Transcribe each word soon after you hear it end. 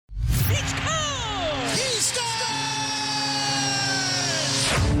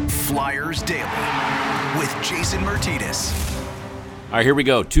Flyers Daily with Jason Martinez. All right, here we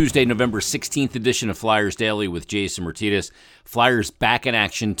go. Tuesday, November 16th edition of Flyers Daily with Jason Martinez. Flyers back in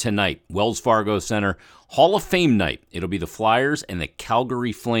action tonight. Wells Fargo Center, Hall of Fame night. It'll be the Flyers and the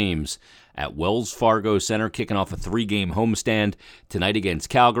Calgary Flames at Wells Fargo Center, kicking off a 3-game homestand tonight against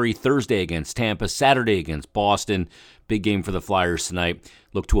Calgary, Thursday against Tampa, Saturday against Boston. Big game for the Flyers tonight.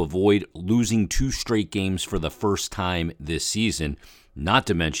 Look to avoid losing 2 straight games for the first time this season, not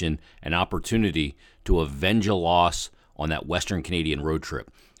to mention an opportunity to avenge a loss on that Western Canadian road trip.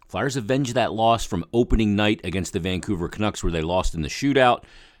 Flyers avenged that loss from opening night against the Vancouver Canucks where they lost in the shootout.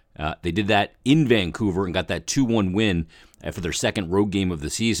 They did that in Vancouver and got that 2-1 win after their second road game of the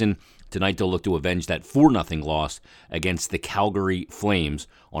season. Tonight they'll look to avenge that 4-0 loss against the Calgary Flames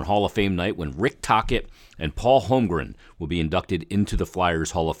on Hall of Fame night when Rick Tocchet and Paul Holmgren will be inducted into the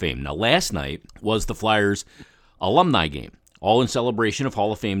Flyers Hall of Fame. Now last night was the Flyers alumni game, all in celebration of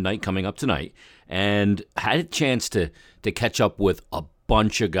Hall of Fame night coming up tonight, and had a chance to catch up with a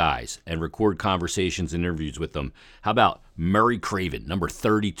bunch of guys and record conversations and interviews with them. How about Murray Craven, number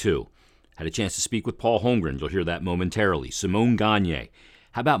 32? Had a chance to speak with Paul Holmgren. You'll hear that momentarily. Simone Gagne.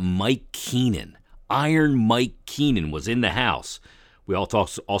 How about Mike Keenan? Iron Mike Keenan was in the house. We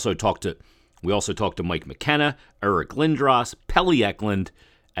also talked to Mike McKenna, Eric Lindros, Pelle Eklund.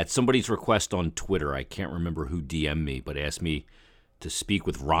 At somebody's request on Twitter, I can't remember who DM'd me, but asked me to speak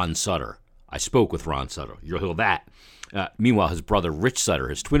with Ron Sutter. I spoke with Ron Sutter. You'll hear that. Meanwhile, his brother, Rich Sutter,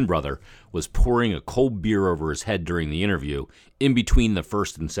 his twin brother, was pouring a cold beer over his head during the interview in between the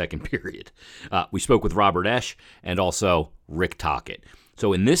first and second period. We spoke with Robert Esch and also Rick Tocchet.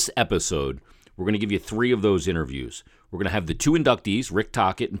 So in this episode, we're going to give you 3 of those interviews. We're going to have the 2 inductees, Rick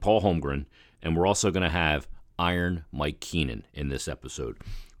Tocchet and Paul Holmgren, and we're also going to have Iron Mike Keenan in this episode.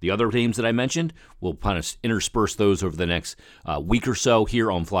 The other names that I mentioned, we'll kind of intersperse those over the next week or so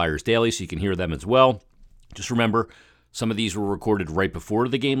here on Flyers Daily, so you can hear them as well. Just remember, some of these were recorded right before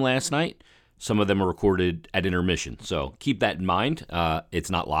the game last night. Some of them are recorded at intermission, so keep that in mind.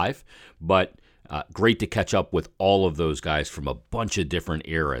 It's not live, but great to catch up with all of those guys from a bunch of different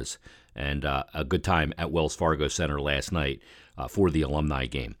eras, and a good time at Wells Fargo Center last night for the alumni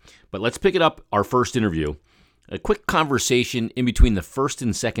game. But let's pick it up, our first interview. A quick conversation in between the first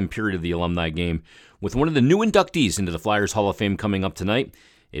and second period of the alumni game with one of the new inductees into the Flyers Hall of Fame coming up tonight.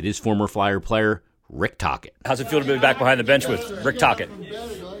 It is former Flyer player Rick Tocchet. How's it feel to be back behind the bench with Rick Tocchet?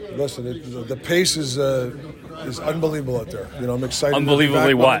 Listen, the pace is unbelievable out there. You know, I'm excited. Unbelievably to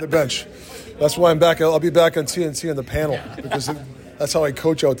be back behind the bench. That's why I'm back. I'll be back on TNT on the panel because that's how I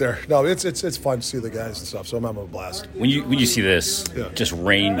coach out there. No, it's fun to see the guys and stuff. So I'm having a blast. When you see this just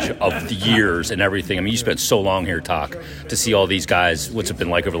range of the years and everything, I mean, you spent so long here, to see all these guys. What's it been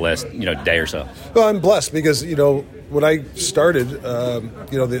like over the last day or so? Well, I'm blessed because when I started,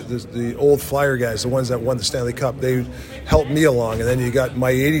 the old Flyer guys, the ones that won the Stanley Cup, they helped me along. And then you got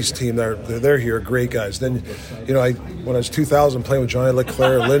my 80s team, they're here, great guys. Then, when I was 2000 playing with Johnny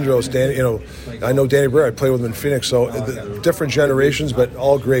Leclerc, Lindros, Danny, I know Danny Briere, I played with him in Phoenix. So different generations, but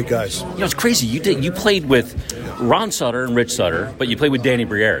all great guys. It's crazy. You played with Ron Sutter and Rich Sutter, but you played with Danny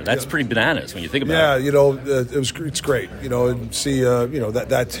Briere. That's pretty bananas when you think about it. Yeah, it's great, and see,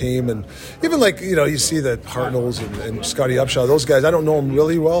 that team. And even you see that Hartnells and Scotty Upshaw, those guys, I don't know them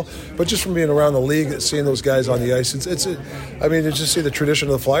really well, but just from being around the league, seeing those guys on the ice, it's just see the tradition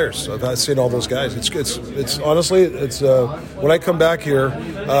of the Flyers. I've seen all those guys. It's honestly, when I come back here,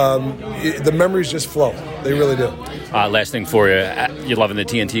 the memories just flow. They really do. Last thing for you, you're loving the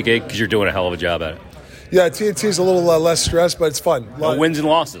TNT gig because you're doing a hell of a job at it. Yeah, TNT's a little less stress, but it's fun. No wins and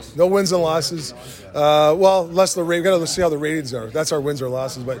losses. No wins and losses. Less the rate. We got to see how the ratings are. That's our wins or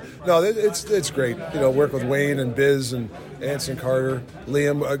losses. But no, it's great. Work with Wayne and Biz and Anson Carter,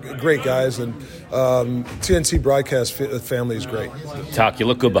 Liam, great guys, and TNT broadcast family is great. Toc, you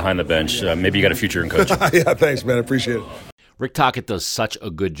look good behind the bench. Maybe you got a future in coaching. Yeah, thanks, man. I appreciate it. Rick Tocchet does such a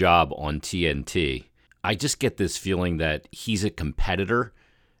good job on TNT. I just get this feeling that he's a competitor.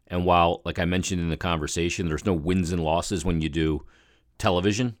 And while, like I mentioned in the conversation, there's no wins and losses when you do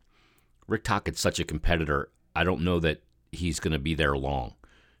television, Rick Tocchet's such a competitor, I don't know that he's going to be there long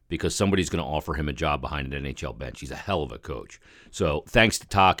because somebody's going to offer him a job behind an NHL bench. He's a hell of a coach. So thanks to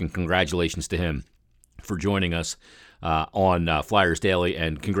Toc and congratulations to him for joining us on Flyers Daily.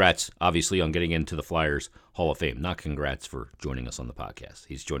 And congrats, obviously, on getting into the Flyers Hall of Fame. Not congrats for joining us on the podcast.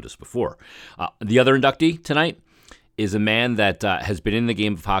 He's joined us before. The other inductee tonight is a man that has been in the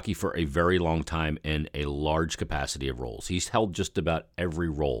game of hockey for a very long time in a large capacity of roles. He's held just about every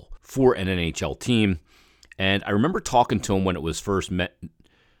role for an NHL team. And I remember talking to him when it was first met,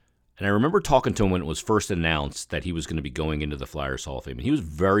 And I remember talking to him when it was first announced that he was going to be going into the Flyers Hall of Fame, and he was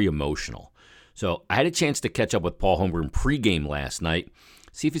very emotional. So I had a chance to catch up with Paul Holmgren pregame last night,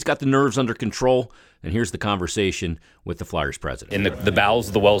 see if he's got the nerves under control, and here's the conversation with the Flyers president. In the bowels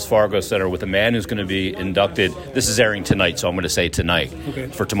of the Wells Fargo Center with a man who's going to be inducted. This is airing tonight, so I'm going to say tonight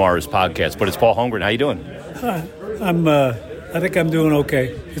for tomorrow's podcast. But it's Paul Holmgren. How you doing? I think I'm doing okay.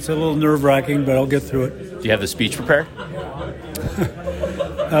 It's a little nerve-wracking, but I'll get through it. Do you have the speech prepared?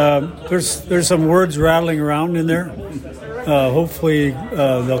 There's some words rattling around in there. Hopefully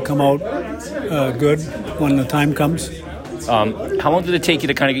they'll come out good when the time comes. How long did it take you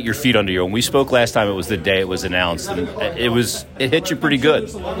to kind of get your feet under you? When we spoke last time, it was the day it was announced, and it hit you pretty good.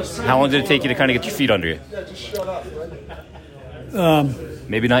 How long did it take you to kind of get your feet under you?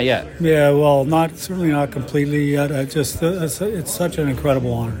 Maybe not yet. Yeah, well, certainly not completely yet. It's such an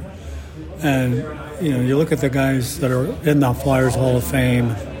incredible honor, and you look at the guys that are in the Flyers Hall of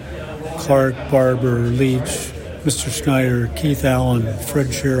Fame: Clark, Barber, Leach, Mr. Schneider, Keith Allen,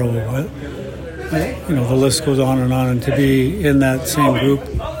 Fred Sherrill. The list goes on, and to be in that same group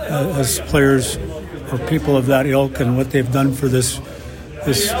as players or people of that ilk and what they've done for this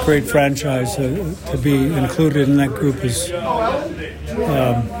great franchise, to be included in that group is.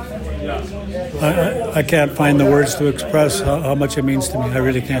 I can't find the words to express how much it means to me. I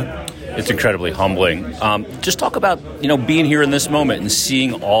really can't. It's incredibly humbling. Just talk about, being here in this moment and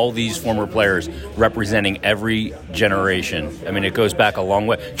seeing all these former players representing every generation. I mean, it goes back a long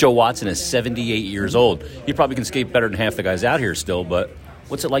way. Joe Watson is 78 years old. He probably can skate better than half the guys out here still, but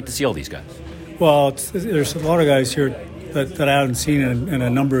what's it like to see all these guys? Well, there's a lot of guys here that I haven't seen in a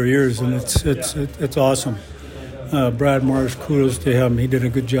number of years, and it's awesome. Brad Marsh, kudos to him. He did a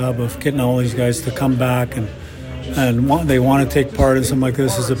good job of getting all these guys to come back and they want to take part in something like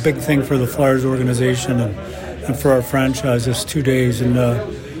this. It's a big thing for the Flyers organization and for our franchise. It's 2 days, and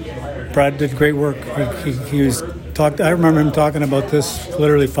Brad did great work. I remember him talking about this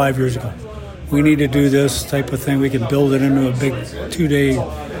literally 5 years ago. We need to do this type of thing. We can build it into a big 2-day,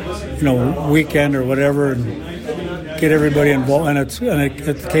 weekend or whatever, and get everybody involved. And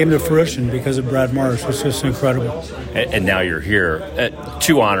it came to fruition because of Brad Marsh. It's just incredible. And now you're here.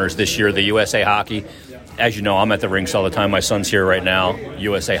 2 honors this year: the USA Hockey. As you know, I'm at the rinks all the time. My son's here right now,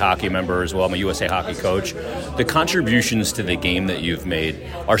 USA Hockey member as well. I'm a USA Hockey coach. The contributions to the game that you've made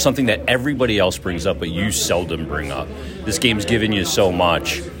are something that everybody else brings up, but you seldom bring up. This game's given you so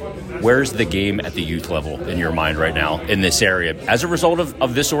much. Where's the game at the youth level in your mind right now in this area as a result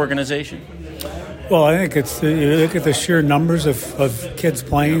of this organization? Well, I think you look at the sheer numbers of kids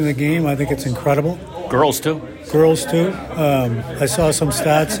playing the game. I think it's incredible. Girls, too. I saw some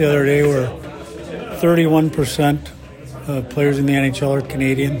stats the other day where 31% of players in the NHL are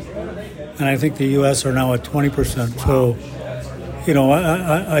Canadian, and I think the U.S. are now at 20%. So,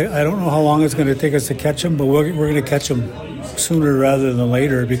 I don't know how long it's going to take us to catch them, but we're going to catch them sooner rather than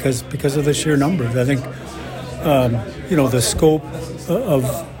later because of the sheer numbers. I think, the scope of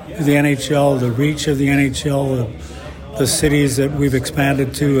the NHL, the reach of the NHL, the cities that we've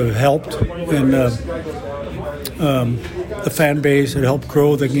expanded to have helped, and the fan base that helped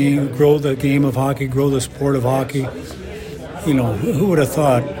grow the game of hockey, grow the sport of hockey. Who would have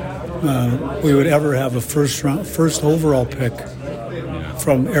thought we would ever have a first overall pick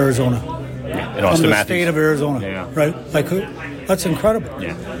from Arizona, from the state of Arizona, right? That's incredible.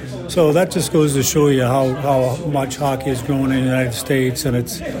 Yeah. So that just goes to show you how much hockey has grown in the United States, and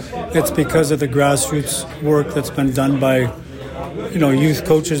it's because of the grassroots work that's been done by youth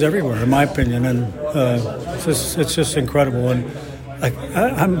coaches everywhere, in my opinion, and it's just incredible. And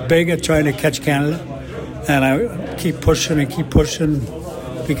I'm big at trying to catch Canada, and I keep pushing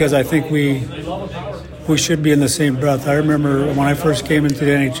because I think we should be in the same breath. I remember when I first came into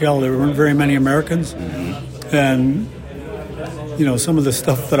the NHL, there weren't very many Americans, and some of the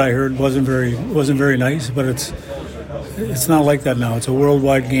stuff that I heard wasn't very nice. But it's not like that now. It's a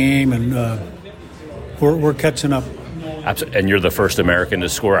worldwide game, and we're catching up. Absolutely. And you're the first American to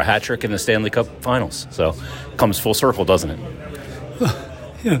score a hat trick in the Stanley Cup Finals. So it comes full circle, doesn't it?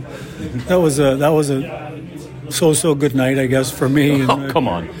 Yeah, that was a so good night, I guess, for me. Oh, come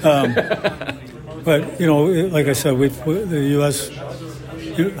on. But like I said, the U.S.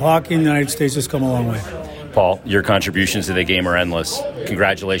 hockey in the United States has come a long way. Paul, your contributions to the game are endless.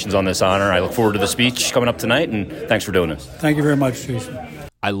 Congratulations on this honor. I look forward to the speech coming up tonight, and thanks for doing this. Thank you very much, Jason.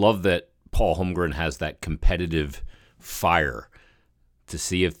 I love that Paul Holmgren has that competitive fire to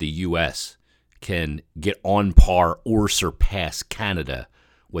see if the U.S. can get on par or surpass Canada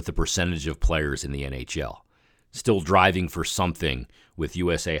with the percentage of players in the NHL. Still driving for something with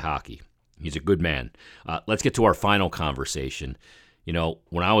USA Hockey. He's a good man. Let's get to our final conversation. You know,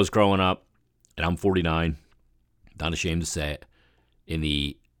 when I was growing up, and I'm 49, not ashamed to say it, in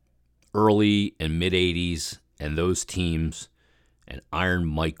the early and mid-'80s and those teams, and Iron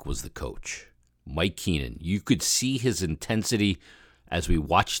Mike was the coach. Mike Keenan. You could see his intensity as we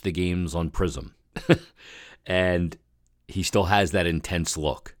watched the games on Prism. And he still has that intense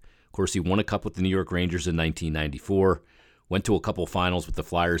look. Of course, he won a cup with the New York Rangers in 1994, went to a couple finals with the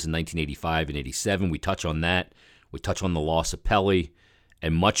Flyers in 1985 and 87. We touch on that. We touch on the loss of Pele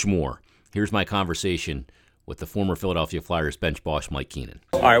and much more. Here's my conversation with the former Philadelphia Flyers bench boss, Mike Keenan.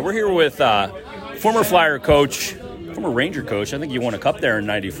 All right, we're here with former Flyer coach, former Ranger coach. I think you won a cup there in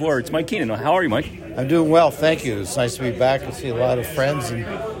 '94. It's Mike Keenan. How are you, Mike? I'm doing well, thank you. It's nice to be back and see a lot of friends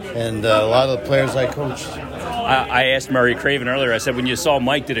and a lot of the players I coached. I asked Murray Craven earlier, I said, when you saw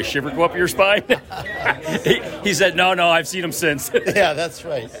Mike, did a shiver go up your spine? he said, no, I've seen him since. Yeah, that's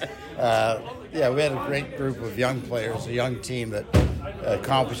right. We had a great group of young players, a young team that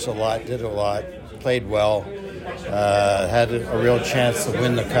accomplished a lot, did a lot, played well, had a real chance to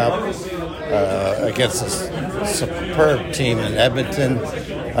win the cup against a superb team in Edmonton.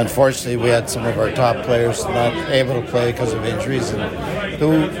 Unfortunately, we had some of our top players not able to play because of injuries, and who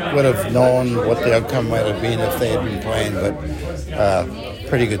would have known what the outcome might have been if they had been playing, but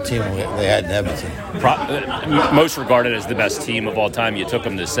pretty good team they had in Edmonton. Most regarded as the best team of all time. You took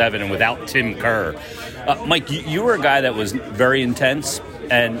them to 7, and without Tim Kerr. Mike, you were a guy that was very intense,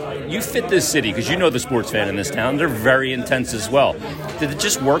 and you fit this city because you know the sports fan in this town. They're very intense as well. Did it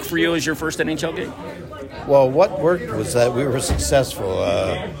just work for you as your first NHL game? Well, what worked was that we were successful.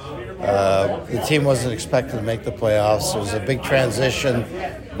 The team wasn't expected to make the playoffs. There was a big transition.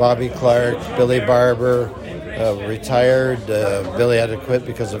 Bobby Clark, Billy Barber retired. Billy had to quit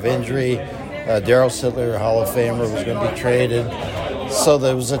because of injury. Darryl Sittler, Hall of Famer, was going to be traded. So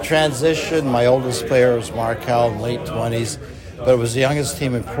there was a transition. My oldest player was Mark Howell in late 20s. But it was the youngest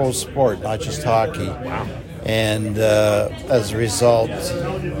team in pro sport, not just hockey. Wow. And as a result,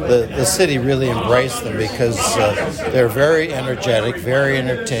 the city really embraced them because they're very energetic, very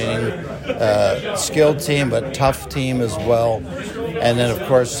entertaining, skilled team, but tough team as well. And then, of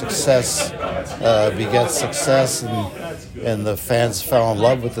course, success begets success, and the fans fell in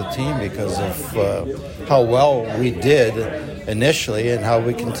love with the team because of how well we did initially and how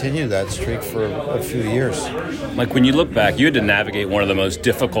we continued that streak for a few years. Mike, when you look back, you had to navigate one of the most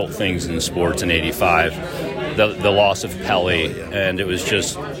difficult things in sports in '85. The loss of Pele, and it was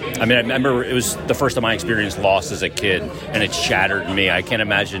just, I remember it was the first time I experienced loss as a kid, and it shattered me. I can't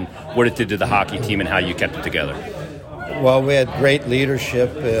imagine what it did to the hockey team and how you kept it together. Well, we had great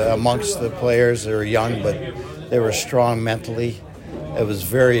leadership amongst the players. They were young, but they were strong mentally. It was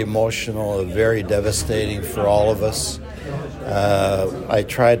very emotional, very devastating for all of us. I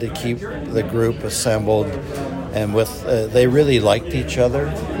tried to keep the group assembled, and they really liked each other,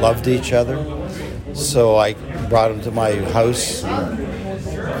 loved each other. So I brought them to my house and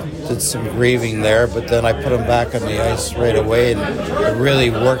did some grieving there, but then I put them back on the ice right away, and it really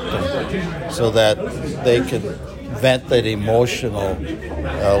worked them so that they could vent that emotional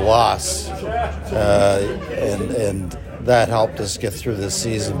loss, and that helped us get through this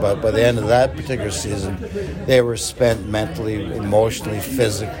season. But by the end of that particular season, they were spent mentally, emotionally,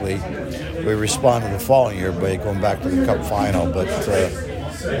 physically. We responded the following year by going back to the Cup final, but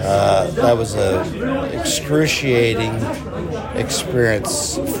that was an excruciating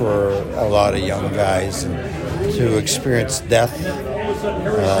experience for a lot of young guys, and to experience death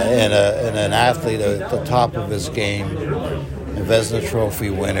in an athlete at the top of his game, a Vezina Trophy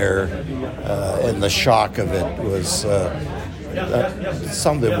winner, and the shock of it was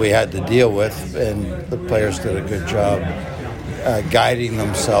something we had to deal with, and the players did a good job guiding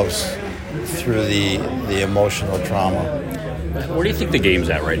themselves through the emotional trauma. Where do you think the game's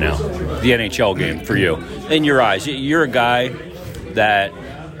at right now? The NHL game for you, in your eyes. You're a guy that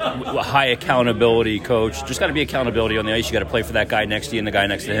a high accountability coach. Just got to be accountability on the ice. You got to play for that guy next to you and the guy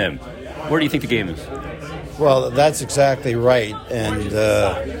next to him. Where do you think the game is? Well, that's exactly right, and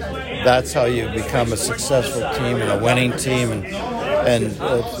that's how you become a successful team and a winning team, and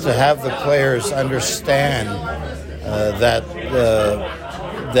to have the players understand that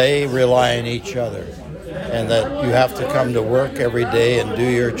they rely on each other, and that you have to come to work every day and do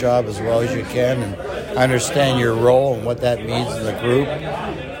your job as well as you can, and understand your role and what that means in the group.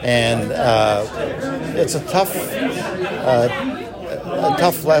 And it's a tough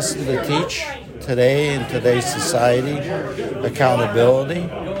lesson to teach today in today's society, accountability.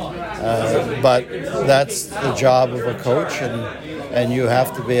 But that's the job of a coach, and you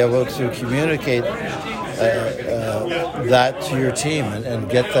have to be able to communicate that to your team and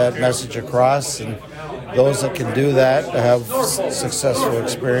get that message across, those that can do that have successful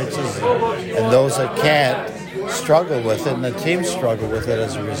experiences, and those that can't struggle with it, and the team struggle with it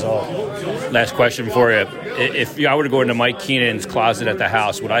as a result. Last question for you. If I were to go into Mike Keenan's closet at the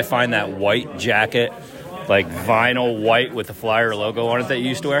house, would I find that white jacket, like vinyl white with the Flyer logo on it that you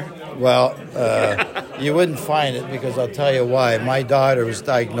used to wear? Well, you wouldn't find it, because I'll tell you why. My daughter was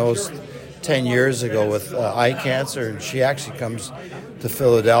diagnosed 10 years ago with eye cancer, and she actually comes to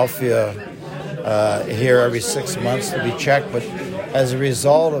Philadelphia here every 6 months to be checked. But as a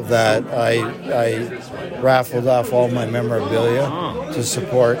result of that, I raffled off all my memorabilia to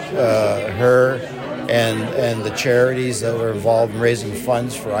support her and the charities that were involved in raising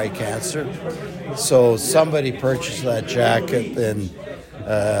funds for eye cancer. So somebody purchased that jacket, and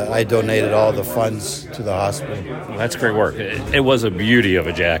I donated all the funds to the hospital. Well, that's great work. It was a beauty of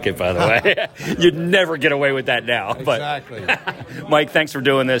a jacket, by the way. You'd never get away with that now. Exactly. But Mike, thanks for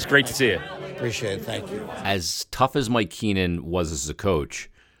doing this. Great to see you. Appreciate it. Thank you. As tough as Mike Keenan was as a coach,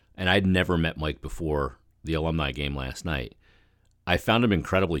 and I'd never met Mike before the alumni game last night, I found him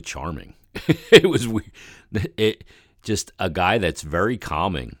incredibly charming. It was just a guy that's very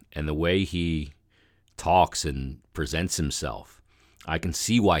calming, and the way he talks and presents himself, I can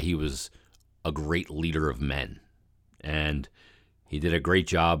see why he was a great leader of men. And he did a great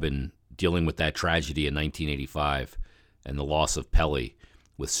job in dealing with that tragedy in 1985 and the loss of Pelle,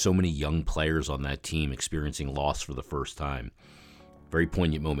 with so many young players on that team experiencing loss for the first time. Very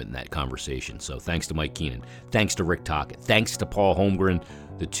poignant moment in that conversation. So thanks to Mike Keenan. Thanks to Rick Tocchet. Thanks to Paul Holmgren.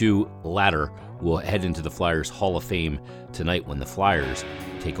 The two latter will head into the Flyers Hall of Fame tonight when the Flyers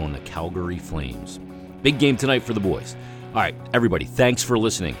take on the Calgary Flames. Big game tonight for the boys. All right, everybody, thanks for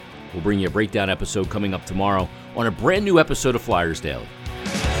listening. We'll bring you a breakdown episode coming up tomorrow on a brand new episode of Flyers Daily.